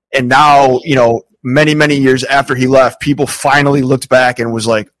 And now, many, many years after he left, people finally looked back and was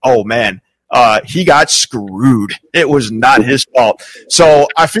like, oh, man, he got screwed. It was not his fault. So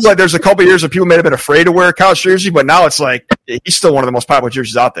I feel like there's a couple of years that people may have been afraid to wear a Couch jersey, but now it's like he's still one of the most popular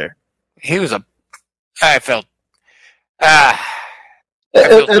jerseys out there. He was I felt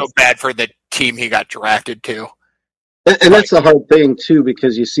so bad for the team he got drafted to. And that's the hard thing, too,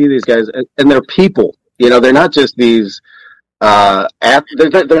 because you see these guys, and they're people. They're not just these they're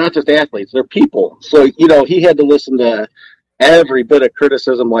not just athletes, they're people. So, he had to listen to every bit of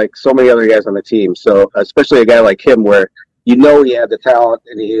criticism like so many other guys on the team. So, especially a guy like him where he had the talent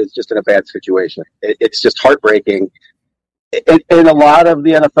and he is just in a bad situation. It's just heartbreaking. And a lot of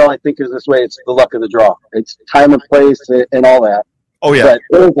the NFL, I think, is this way. It's the luck of the draw. It's time and place and all that. Oh, yeah. But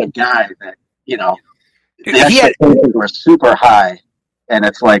there's a guy that, the expectations were super high. And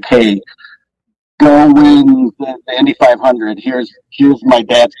it's like, hey, go win the Indy 500. Here's my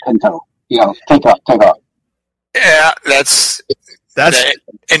dad's Pinto. Take off. Yeah, that's the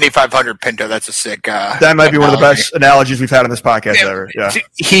Indy 500 Pinto. That's a sick. That might be one of the best analogies we've had on this podcast ever. Yeah.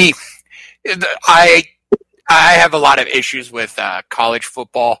 I have a lot of issues with college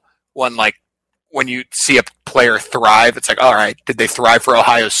football. One, like when you see a player thrive, it's like, all right, did they thrive for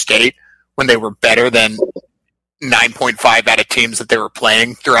Ohio State when they were better than 9.5 out of teams that they were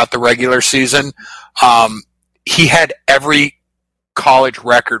playing throughout the regular season? He had every college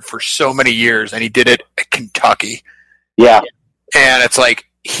record for so many years, and he did it at Kentucky. Yeah. And it's like,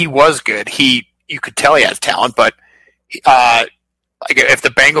 he was good. You could tell he has talent, but like if the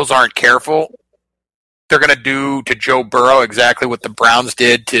Bengals aren't careful, they're going to do to Joe Burrow exactly what the Browns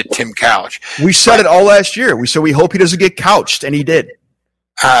did to Tim Couch. We said it all last year. We said we hope he doesn't get couched, and he did.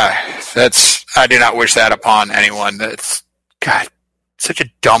 I do not wish that upon anyone. That's, God, such a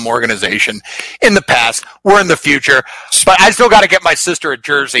dumb organization in the past. We're in the future. But I still got to get my sister a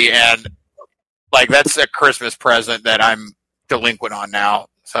jersey, and like that's a Christmas present that I'm delinquent on now.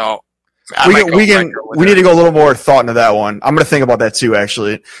 So we need to go a little more thought into that one. I'm going to think about that too,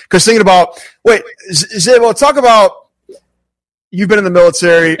 actually. Because thinking about, Zabo, talk about, you've been in the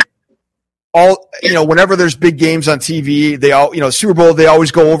military. Whenever there's big games on TV, they all, Super Bowl, they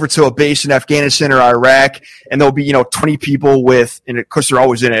always go over to a base in Afghanistan or Iraq, and there'll be, 20 people and of course they're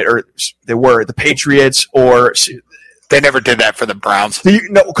always in it, or they were the Patriots, or they never did that for the Browns.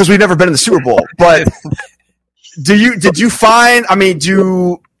 Because we've never been in the Super Bowl. But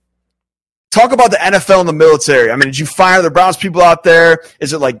talk about the NFL and the military. I mean, did you find the Browns people out there?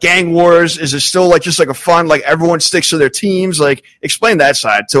 Is it like gang wars? Is it still like just like a fun, like everyone sticks to their teams? Like, explain that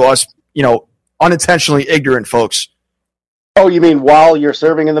side to us, unintentionally ignorant folks. Oh, you mean while you're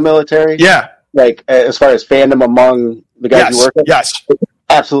serving in the military? Yeah. Like, as far as fandom among the guys you work with? Yes.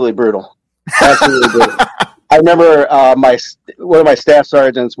 Absolutely brutal. Absolutely brutal. I remember one of my staff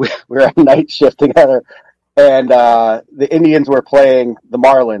sergeants, we were on night shift together, and the Indians were playing the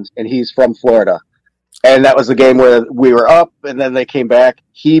Marlins, and he's from Florida. And that was the game where we were up, and then they came back.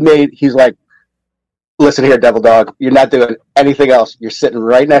 He's like, listen here, Devil Dog, you're not doing anything else. You're sitting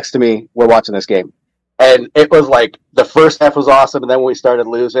right next to me. We're watching this game. And it was like the first half was awesome, and then when we started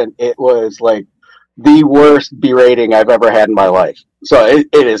losing, it was like the worst berating I've ever had in my life. So it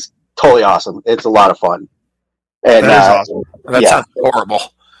is totally awesome. It's a lot of fun. And that is awesome. That sounds horrible.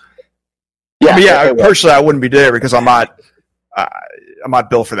 Yeah, personally, I wouldn't be there because I'm not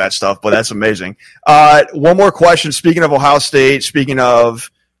built for that stuff, but that's amazing. One more question. Speaking of Ohio State, speaking of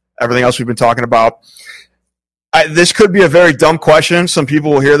everything else we've been talking about, this could be a very dumb question. Some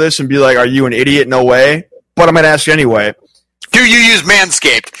people will hear this and be like, are you an idiot? No way. But I'm going to ask you anyway. Do you use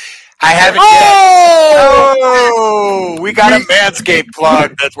Manscaped? I haven't yet. We got a Manscaped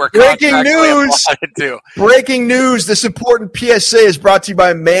plug. That's where breaking news. Breaking news. This important PSA is brought to you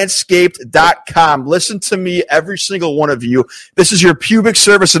by Manscaped.com. Listen to me, every single one of you. This is your pubic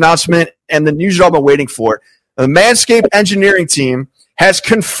service announcement and the news you've all been waiting for. The Manscaped engineering team has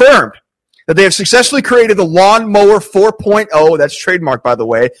confirmed that they have successfully created the Lawnmower 4.0, that's trademarked, by the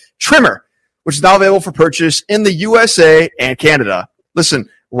way, trimmer, which is now available for purchase in the USA and Canada. Listen,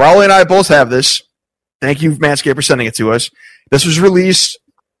 Raleigh and I both have this. Thank you, Manscaped, for sending it to us. This was released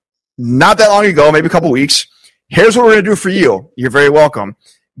not that long ago, maybe a couple weeks. Here's what we're going to do for you. You're very welcome.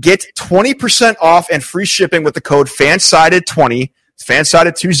 Get 20% off and free shipping with the code FANSIDED20,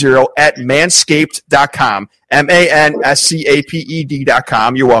 FANSIDED20 at manscaped.com,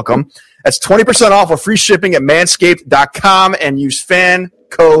 manscaped.com. You're welcome. That's 20% off with free shipping at manscaped.com and use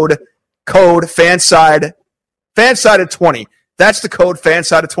code FANSIDED20. That's the code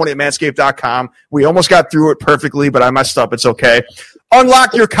FANSIDED20 at manscaped.com. We almost got through it perfectly, but I messed up. It's okay.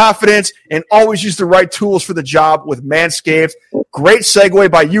 Unlock your confidence and always use the right tools for the job with Manscaped. Great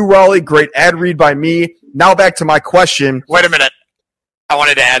segue by you, Raleigh. Great ad read by me. Now back to my question. Wait a minute. I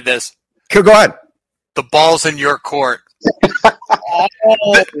wanted to add this. Go ahead. The ball's in your court.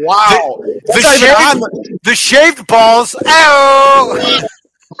 Wow. The shaved balls. Ow!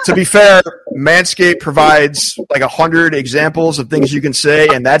 To be fair, Manscaped provides like 100 examples of things you can say,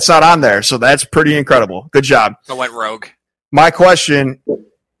 and that's not on there. So that's pretty incredible. Good job. I went rogue. My question,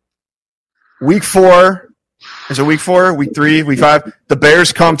 week 4, is it week 4, week 3, week 5? The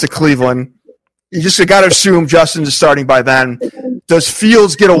Bears come to Cleveland. You just got to assume Justin's is starting by then. Does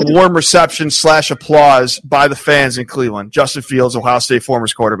Fields get a warm reception / applause by the fans in Cleveland? Justin Fields, Ohio State's former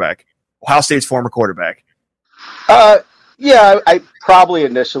quarterback. Yeah, I probably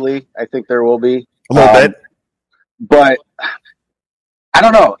initially. I think there will be. A little bit. But I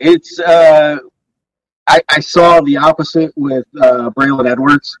don't know. It's I saw the opposite with Braylon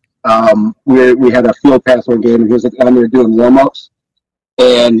Edwards. We had a field pass one game, and he was on there doing warm-ups.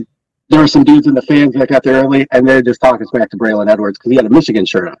 And there were some dudes in the fans that got there early, and they're just talking smack to Braylon Edwards because he had a Michigan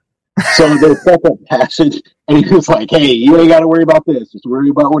shirt on. So they set that passage, and he was like, hey, you ain't got to worry about this. Just worry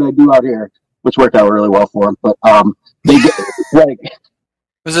about what I do out here, which worked out really well for him. But they get, like,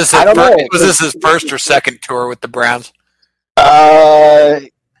 was this his first or second tour with the Browns? I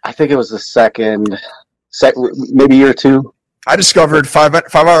think it was the second, maybe year 2. I discovered 5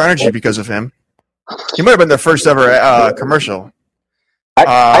 Hour Energy because of him. He might have been their first ever commercial.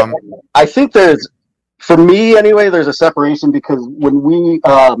 I think for me anyway, there's a separation because when we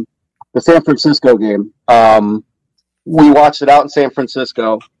the San Francisco game, we watched it out in San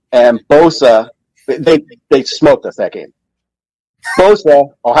Francisco, and Bosa They smoked us that game.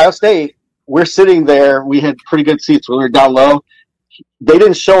 Bosa, Ohio State, we're sitting there. We had pretty good seats when we were down low. They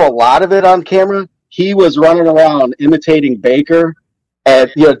didn't show a lot of it on camera. He was running around imitating Baker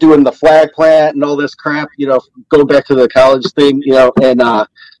and, doing the flag plant and all this crap, going back to the college thing, and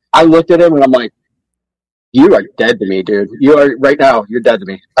I looked at him and I'm like, you are dead to me, dude. You are right now. You're dead to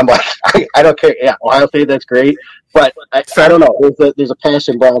me. I'm like, I don't care. Yeah, Ohio State, that's great. But I don't know. There's a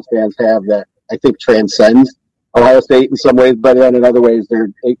passion Browns fans have that I think transcends Ohio State in some ways, but in other ways,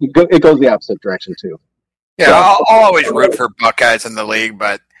 it goes the opposite direction too. Yeah, so, I'll always root for Buckeyes in the league,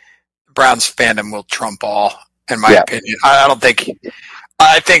 but Browns fandom will trump all, in my opinion. I don't think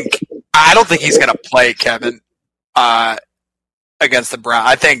he's going to play Kevin against the Browns.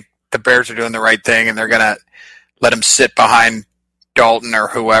 I think the Bears are doing the right thing, and they're going to let him sit behind Dalton or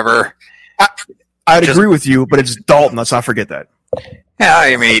whoever. I'd agree with you, but it's Dalton. Let's not forget that. Yeah,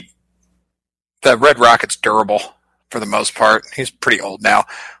 I mean, the Red Rocket's durable for the most part. He's pretty old now.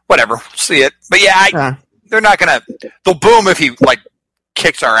 Whatever, we'll see it. But they're not going to – they'll boo him if he,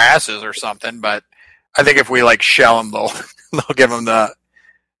 kicks our asses or something. But I think if we, shell him, they'll give him the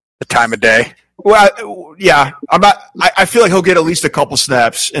time of day. Well, yeah, I feel like he'll get at least a couple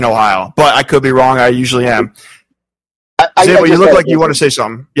snaps in Ohio, but I could be wrong. I usually am. Zabo, you look like you want to say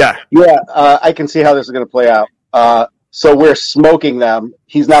something. Yeah. Yeah, I can see how this is going to play out. So we're smoking them.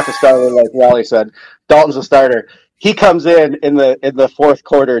 He's not the starter, like Raleigh said. Dalton's the starter. He comes in the fourth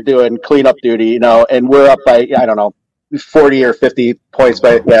quarter doing cleanup duty, and we're up by, 40 or 50 points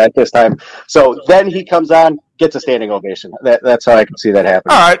at this time. So then he comes on, gets a standing ovation. That's how I can see that happen.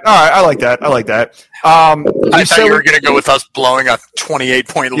 All right. I like that. I thought you were going to go with us blowing a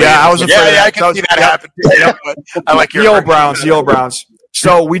 28-point lead. Yeah, I was afraid. I can see that happen. Yeah, but I like your the old Browns.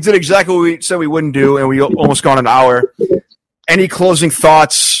 So we did exactly what we said we wouldn't do, and we almost gone an hour. Any closing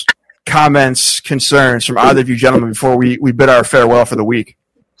thoughts, comments, concerns from either of you gentlemen before we bid our farewell for the week?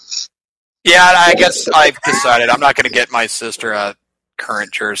 Yeah, I guess I've decided I'm not going to get my sister a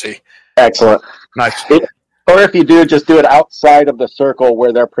current jersey. Excellent. Nice. Or if you do, just do it outside of the circle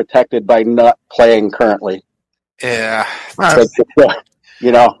where they're protected by not playing currently. Yeah. Right.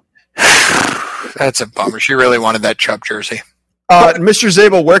 That's a bummer. She really wanted that Chubb jersey. Mr.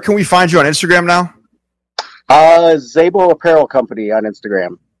 Zabel, where can we find you on Instagram now? Zabel Apparel Company on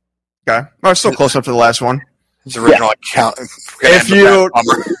Instagram. Okay. Well, still close up to the last one. His original account.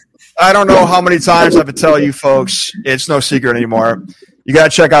 I don't know how many times I have to tell you folks, it's no secret anymore. You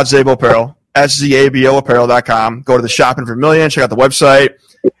got to check out Zabel Apparel, SZABOapparel.com. Go to the Shopping Vermilion, check out the website.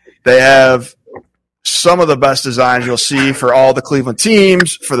 They have some of the best designs you'll see for all the Cleveland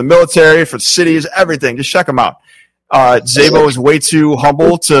teams, for the military, for the cities, everything. Just check them out. Zabo is way too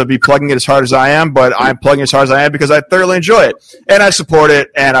humble to be plugging it as hard as I am, but I'm plugging as hard as I am because I thoroughly enjoy it, and I support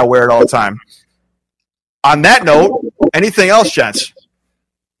it, and I wear it all the time. On that note, anything else, gents?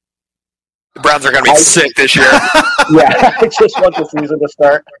 The Browns are going to be sick this year. Yeah, I just want the season to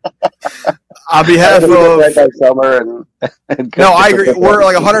start. On behalf of right by summer no, I agree. We're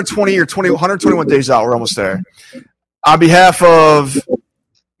like 121 days out. We're almost there. On behalf of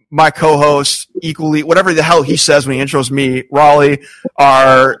my co-host, equally, whatever the hell he says when he intros me, Raleigh,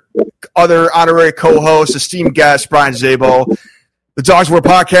 our other honorary co-host, esteemed guest, Brian Zabo, the Dogs War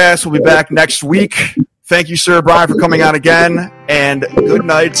Podcast will be back next week. Thank you, Sir Brian, for coming on again, and good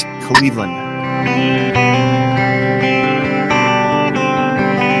night, Cleveland.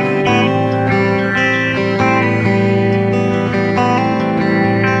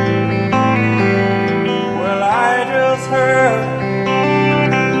 Well, I just heard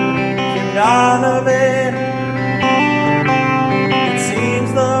Kim Donovan. It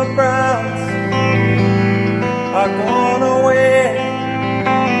seems the Browns are going